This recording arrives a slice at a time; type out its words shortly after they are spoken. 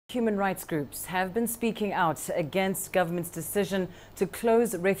Human rights groups have been speaking out against government's decision to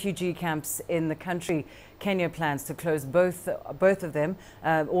close refugee camps in the country. Kenya plans to close both of them,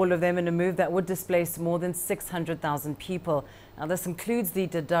 all of them, in a move that would displace more than 600,000 people. Now, this includes the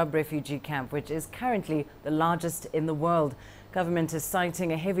Dadaab refugee camp, which is currently the largest in the world. Government is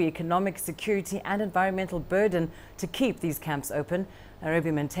citing a heavy economic, security and environmental burden to keep these camps open.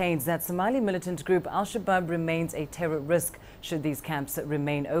 Nairobi maintains that Somali militant group al-Shabaab remains a terror risk should these camps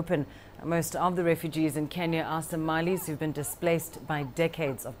remain open. Most of the refugees in Kenya are Somalis who've been displaced by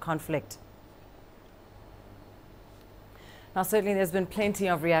decades of conflict. Now, certainly there's been plenty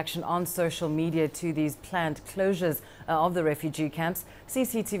of reaction on social media to these planned closures of the refugee camps.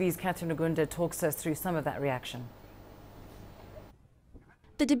 CCTV's Catherine Ogunde talks us through some of that reaction.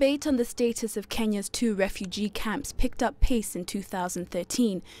 The debate on the status of Kenya's 2 refugee camps picked up pace in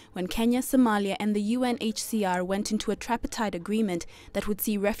 2013 when Kenya, Somalia and the UNHCR went into a tripartite agreement that would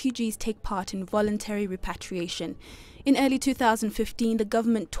see refugees take part in voluntary repatriation. In early 2015, the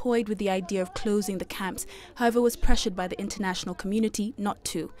government toyed with the idea of closing the camps, however was pressured by the international community not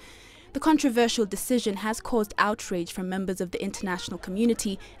to. The controversial decision has caused outrage from members of the international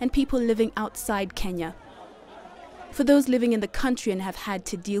community and people living outside Kenya. For those living in the country and have had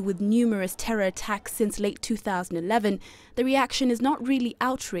to deal with numerous terror attacks since late 2011, the reaction is not really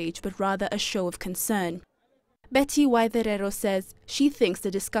outrage but rather a show of concern. Betty Waitherero says she thinks the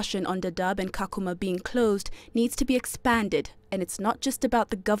discussion on Dadaab and Kakuma being closed needs to be expanded, and it's not just about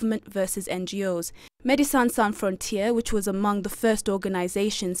the government versus NGOs. Médecins Sans Frontières, which was among the first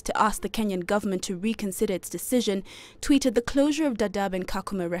organizations to ask the Kenyan government to reconsider its decision, tweeted the closure of Dadaab and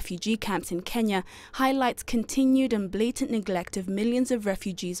Kakuma refugee camps in Kenya highlights continued and blatant neglect of millions of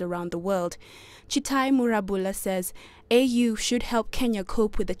refugees around the world. Chitai Murabula says AU should help Kenya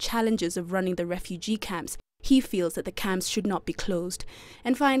cope with the challenges of running the refugee camps. He feels that the camps should not be closed.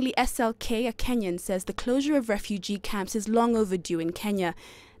 And finally, SLK, a Kenyan, says the closure of refugee camps is long overdue in Kenya.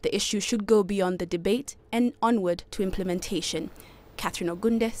 The issue should go beyond the debate and onward to implementation. Catherine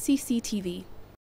Ogunde, CCTV.